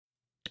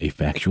a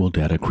factual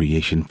data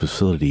creation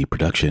facility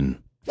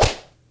production.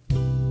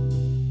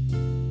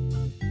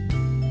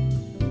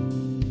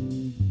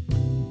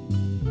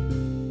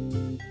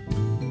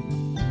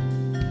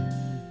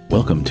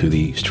 Welcome to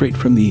the Straight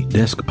from the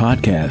Desk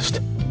podcast,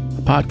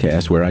 a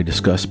podcast where I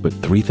discuss but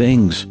three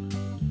things.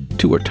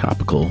 Two are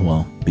topical,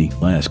 while the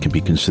last can be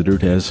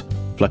considered as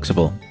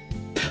flexible.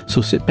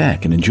 So sit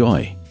back and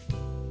enjoy.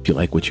 If you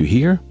like what you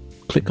hear,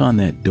 click on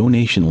that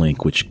donation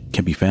link, which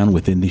can be found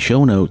within the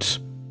show notes.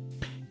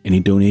 Any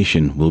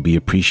donation will be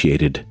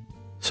appreciated.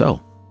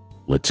 So,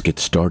 let's get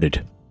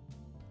started.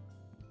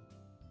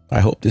 I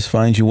hope this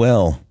finds you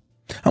well.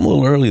 I'm a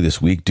little early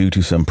this week due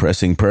to some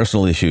pressing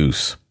personal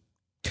issues.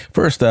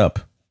 First up,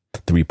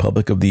 the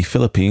Republic of the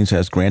Philippines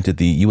has granted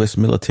the U.S.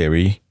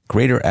 military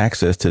greater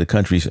access to the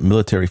country's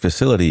military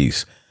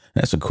facilities.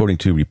 That's according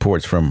to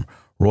reports from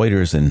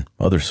Reuters and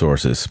other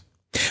sources.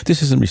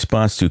 This is in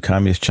response to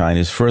Communist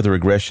China's further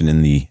aggression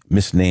in the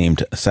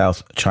misnamed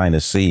South China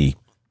Sea.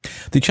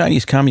 The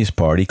Chinese Communist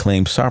Party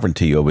claims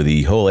sovereignty over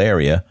the whole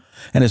area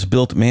and has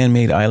built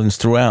man-made islands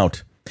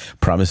throughout,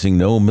 promising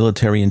no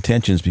military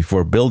intentions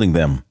before building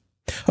them.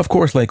 Of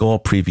course, like all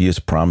previous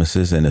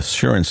promises and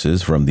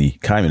assurances from the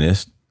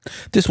communists,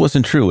 this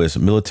wasn't true, as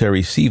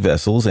military sea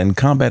vessels and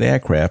combat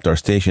aircraft are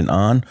stationed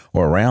on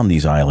or around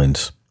these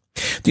islands.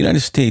 The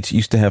United States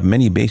used to have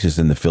many bases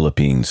in the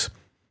Philippines,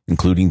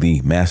 including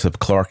the massive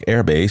Clark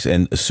Air Base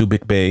and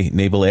Subic Bay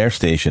Naval Air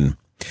Station.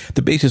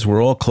 The bases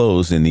were all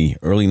closed in the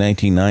early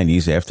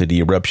 1990s after the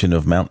eruption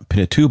of Mount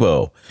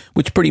Pinatubo,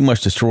 which pretty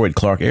much destroyed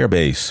Clark Air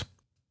Base.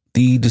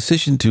 The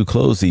decision to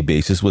close the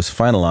bases was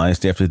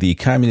finalized after the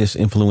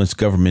communist-influenced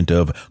government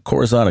of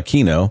Corazon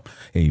Aquino,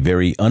 a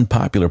very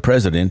unpopular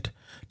president,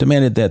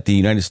 demanded that the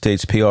United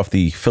States pay off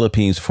the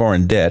Philippines'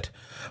 foreign debt,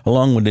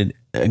 along with an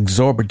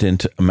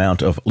exorbitant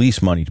amount of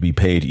lease money to be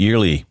paid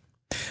yearly.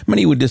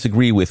 Many would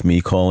disagree with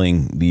me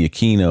calling the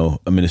Aquino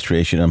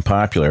administration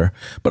unpopular,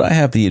 but I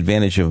have the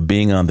advantage of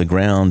being on the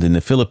ground in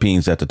the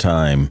Philippines at the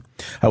time.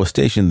 I was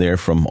stationed there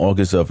from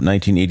August of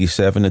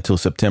 1987 until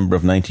September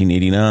of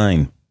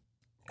 1989.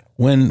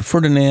 When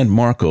Ferdinand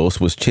Marcos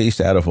was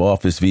chased out of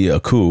office via a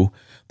coup,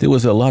 there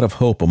was a lot of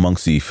hope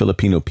amongst the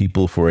Filipino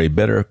people for a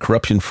better,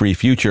 corruption-free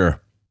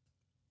future.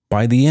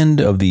 By the end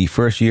of the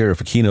first year of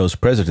Aquino's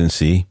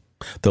presidency,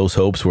 those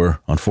hopes were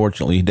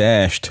unfortunately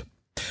dashed.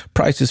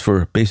 Prices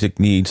for basic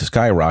needs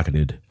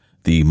skyrocketed.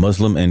 The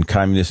Muslim and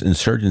communist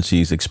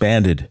insurgencies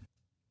expanded,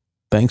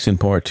 thanks in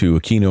part to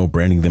Aquino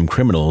branding them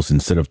criminals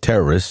instead of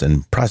terrorists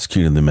and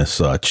prosecuting them as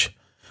such,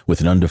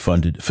 with an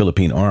underfunded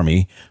Philippine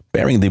army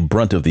bearing the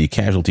brunt of the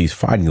casualties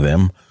fighting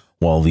them,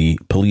 while the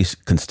police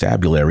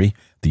constabulary,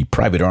 the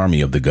private army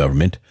of the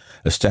government,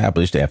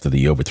 established after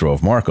the overthrow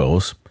of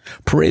Marcos,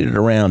 paraded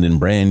around in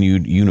brand new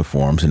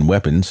uniforms and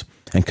weapons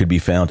and could be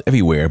found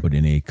everywhere but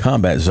in a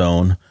combat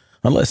zone,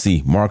 unless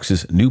the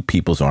Marxist New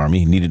People's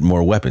Army needed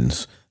more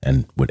weapons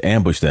and would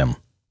ambush them.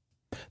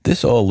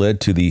 This all led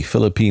to the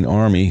Philippine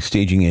Army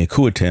staging a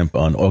coup attempt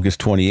on August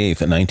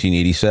 28,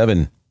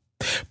 1987.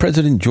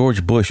 President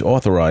George Bush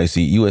authorized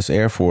the U.S.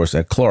 Air Force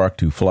at Clark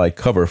to fly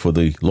cover for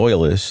the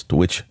Loyalists,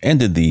 which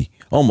ended the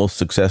almost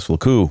successful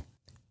coup.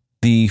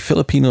 The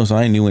Filipinos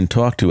I knew and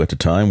talked to at the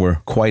time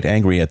were quite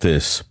angry at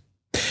this.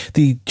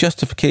 The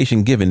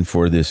justification given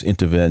for this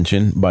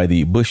intervention by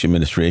the Bush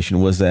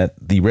administration was that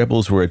the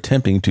rebels were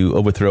attempting to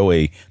overthrow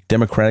a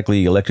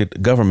democratically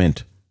elected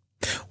government.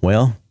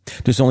 Well,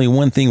 there's only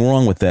one thing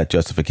wrong with that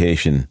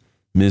justification.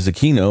 Ms.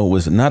 Aquino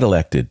was not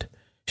elected.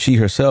 She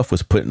herself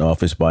was put in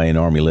office by an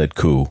army-led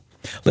coup,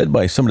 led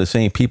by some of the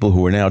same people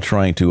who are now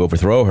trying to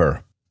overthrow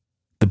her.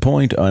 The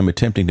point I'm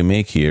attempting to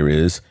make here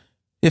is,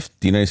 if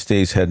the United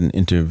States hadn't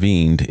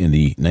intervened in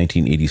the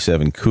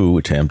 1987 coup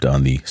attempt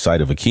on the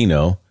side of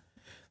Aquino,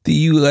 the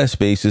U.S.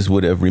 bases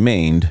would have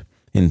remained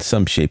in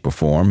some shape or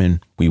form, and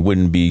we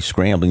wouldn't be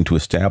scrambling to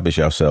establish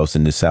ourselves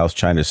in the South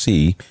China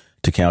Sea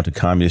to counter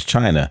Communist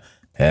China,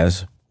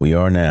 as we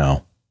are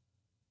now.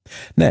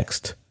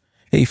 Next,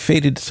 a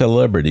faded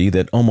celebrity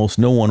that almost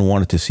no one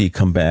wanted to see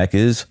come back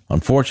is,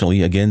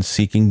 unfortunately, again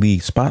seeking the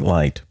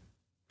spotlight.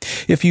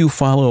 If you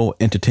follow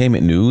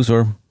entertainment news,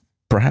 or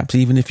perhaps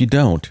even if you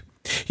don't,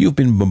 you've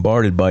been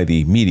bombarded by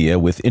the media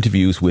with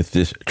interviews with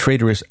this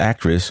traitorous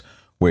actress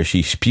where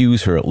she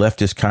spews her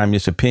leftist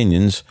communist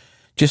opinions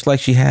just like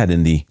she had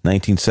in the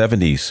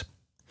 1970s.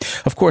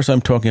 Of course,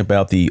 I'm talking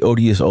about the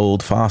odious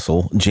old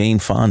fossil Jane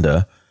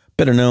Fonda,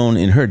 better known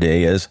in her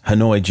day as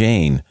Hanoi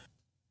Jane,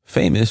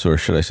 famous, or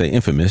should I say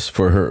infamous,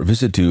 for her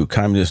visit to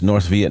communist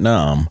North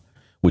Vietnam,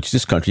 which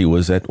this country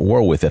was at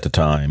war with at the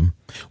time,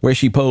 where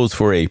she posed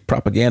for a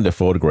propaganda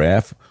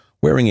photograph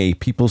wearing a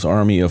People's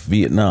Army of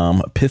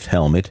Vietnam pith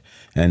helmet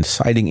and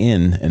sighting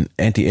in an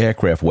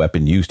anti-aircraft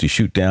weapon used to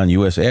shoot down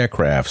U.S.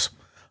 aircrafts,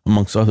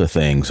 amongst other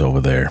things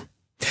over there.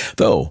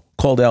 Though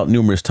called out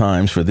numerous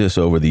times for this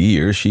over the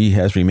years, she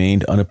has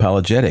remained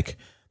unapologetic.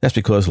 That's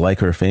because, like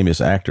her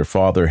famous actor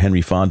father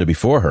Henry Fonda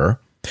before her,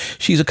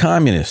 she's a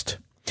communist.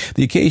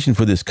 The occasion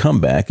for this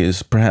comeback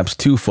is perhaps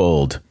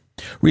twofold.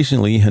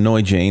 Recently,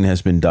 Hanoi Jane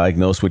has been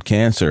diagnosed with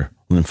cancer,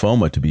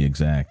 lymphoma to be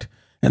exact,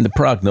 and the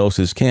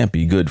prognosis can't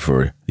be good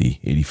for the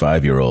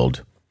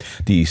 85-year-old.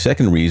 The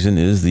second reason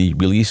is the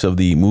release of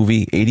the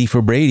movie 80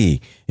 for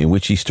Brady, in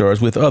which he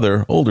stars with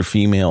other older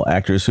female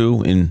actors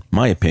who, in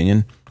my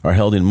opinion, are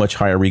held in much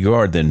higher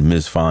regard than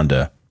Ms.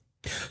 Fonda.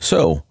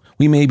 So,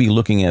 we may be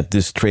looking at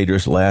this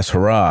trader's last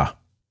hurrah.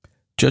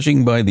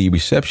 Judging by the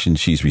reception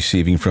she's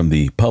receiving from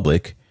the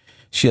public,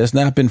 she has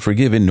not been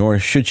forgiven, nor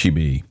should she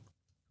be.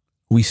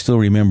 We still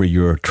remember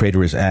your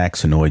traitorous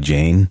acts, Hanoi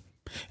Jane,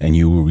 and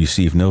you will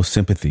receive no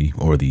sympathy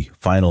or the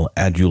final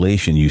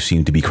adulation you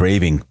seem to be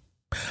craving.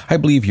 I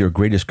believe your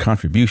greatest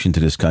contribution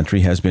to this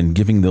country has been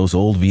giving those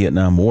old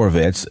Vietnam War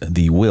vets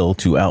the will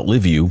to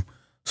outlive you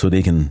so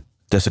they can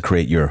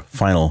desecrate your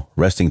final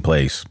resting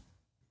place.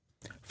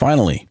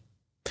 Finally,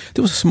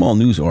 there was a small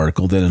news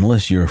article that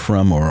unless you're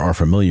from or are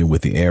familiar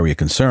with the area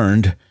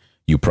concerned,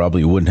 you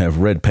probably wouldn't have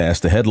read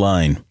past the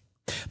headline.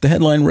 The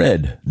headline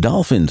read,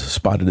 "Dolphins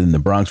spotted in the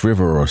Bronx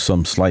River," or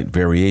some slight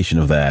variation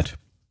of that.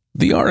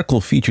 The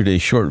article featured a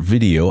short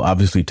video,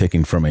 obviously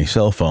taken from a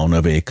cell phone,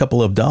 of a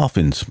couple of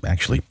dolphins,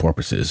 actually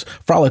porpoises,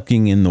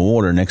 frolicking in the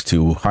water next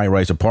to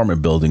high-rise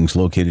apartment buildings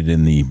located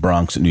in the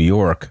Bronx, New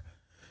York.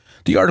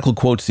 The article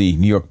quotes the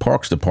New York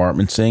Parks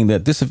Department, saying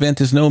that this event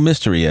is no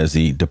mystery, as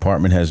the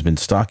department has been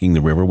stocking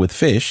the river with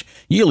fish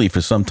yearly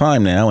for some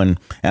time now, and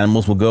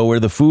animals will go where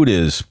the food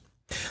is.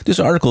 This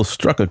article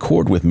struck a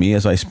chord with me,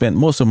 as I spent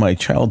most of my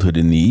childhood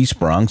in the East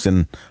Bronx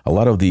and a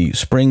lot of the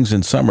springs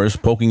and summers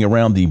poking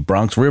around the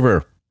Bronx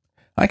River.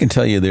 I can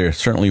tell you there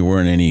certainly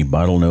weren't any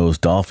bottlenose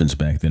dolphins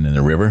back then in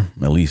the river,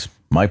 at least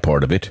my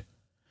part of it.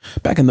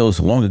 Back in those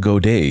long-ago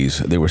days,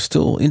 there were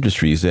still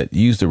industries that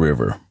used the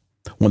river.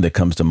 One that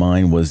comes to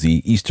mind was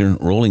the Eastern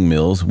Rolling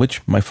Mills,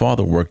 which my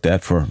father worked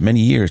at for many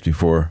years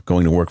before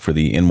going to work for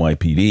the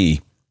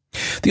NYPD.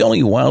 The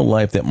only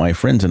wildlife that my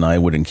friends and I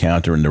would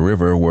encounter in the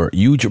river were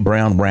huge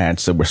brown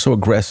rats that were so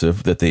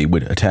aggressive that they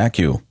would attack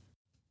you.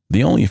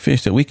 The only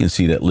fish that we can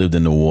see that lived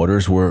in the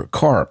waters were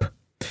carp,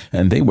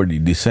 and they were the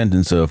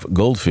descendants of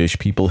goldfish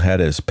people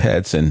had as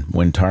pets, and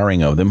when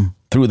tiring of them,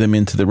 threw them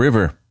into the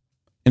river.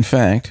 In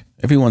fact,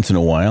 every once in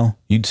a while,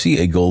 you'd see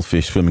a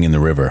goldfish swimming in the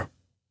river.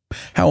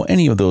 How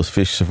any of those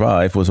fish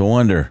survived was a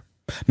wonder,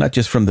 not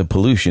just from the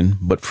pollution,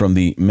 but from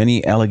the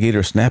many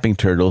alligator snapping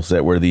turtles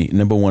that were the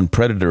number one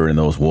predator in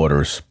those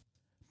waters.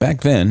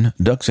 Back then,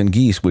 ducks and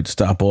geese would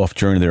stop off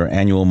during their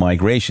annual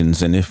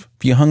migrations, and if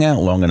you hung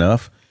out long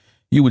enough,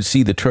 you would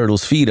see the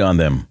turtles feed on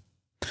them.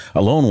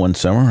 Alone one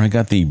summer, I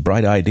got the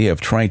bright idea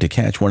of trying to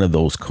catch one of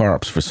those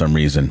carps for some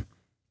reason.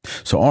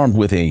 So armed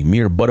with a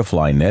mere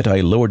butterfly net,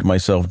 I lowered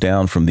myself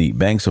down from the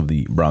banks of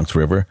the Bronx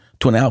River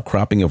to an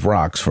outcropping of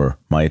rocks for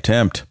my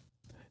attempt.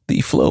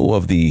 The flow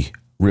of the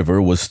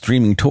river was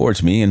streaming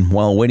towards me, and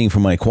while waiting for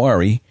my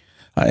quarry,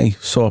 I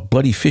saw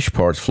bloody fish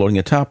parts floating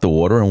atop the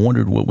water and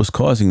wondered what was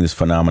causing this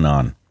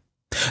phenomenon.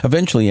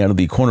 Eventually, out of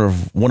the corner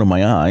of one of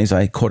my eyes,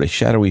 I caught a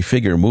shadowy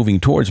figure moving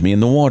towards me in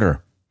the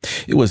water.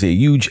 It was a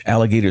huge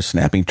alligator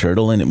snapping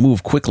turtle, and it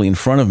moved quickly in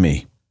front of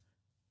me.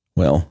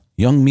 Well,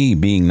 young me,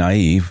 being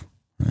naive,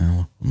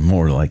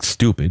 more like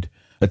stupid,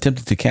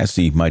 attempted to catch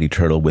the mighty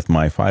turtle with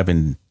my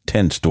 5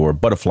 10 store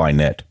butterfly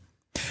net.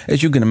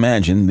 As you can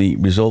imagine, the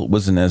result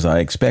wasn't as I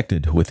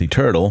expected, with the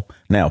turtle,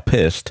 now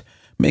pissed,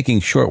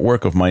 making short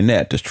work of my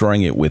net,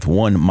 destroying it with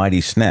one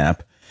mighty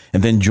snap,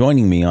 and then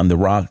joining me on the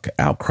rock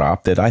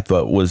outcrop that I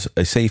thought was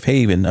a safe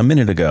haven a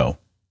minute ago.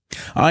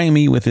 Eyeing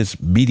me with its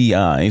beady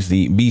eyes,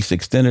 the beast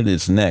extended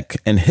its neck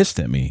and hissed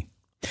at me.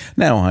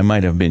 Now, I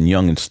might have been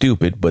young and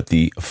stupid, but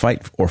the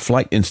fight or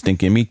flight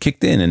instinct in me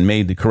kicked in and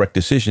made the correct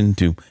decision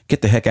to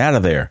get the heck out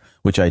of there,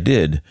 which I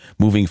did,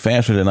 moving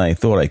faster than I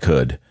thought I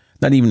could,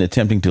 not even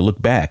attempting to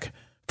look back,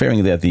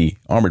 fearing that the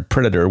armored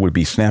predator would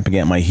be snapping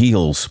at my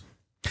heels.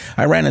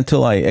 I ran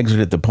until I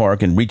exited the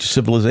park and reached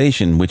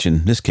civilization, which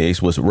in this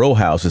case was row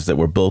houses that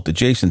were built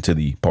adjacent to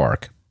the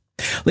park.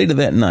 Later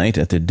that night,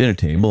 at the dinner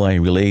table, I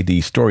relayed the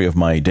story of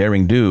my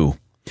daring do.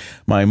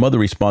 My mother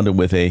responded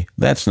with a,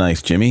 "That's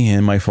nice, Jimmy,"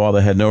 and my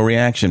father had no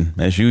reaction,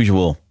 as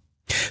usual.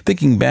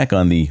 Thinking back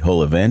on the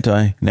whole event,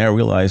 I now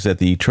realize that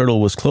the turtle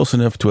was close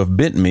enough to have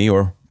bitten me,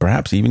 or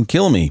perhaps even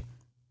kill me.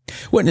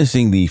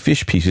 Witnessing the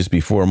fish pieces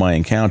before my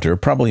encounter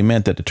probably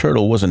meant that the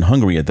turtle wasn't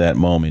hungry at that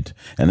moment,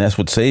 and that's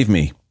what saved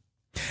me.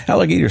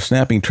 Alligator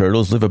snapping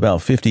turtles live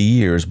about 50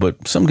 years,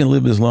 but some can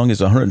live as long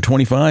as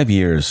 125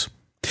 years.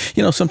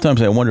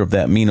 Sometimes I wonder if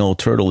that mean old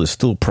turtle is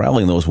still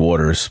prowling those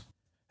waters.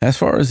 As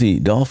far as the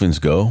dolphins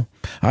go,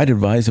 I'd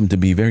advise them to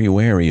be very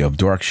wary of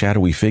dark,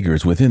 shadowy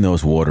figures within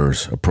those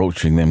waters,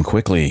 approaching them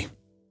quickly.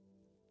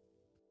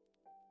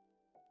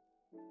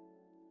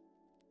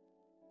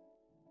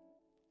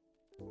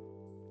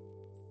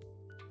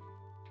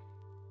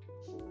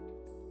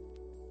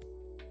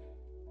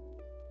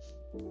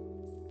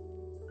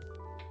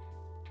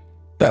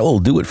 That will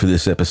do it for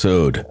this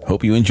episode.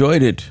 Hope you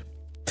enjoyed it.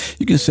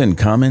 You can send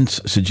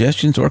comments,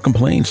 suggestions, or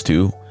complaints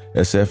to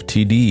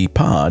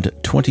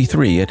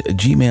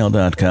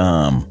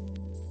sftdpod23@gmail.com.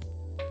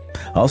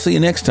 I'll see you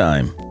next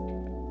time.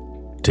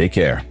 Take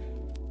care.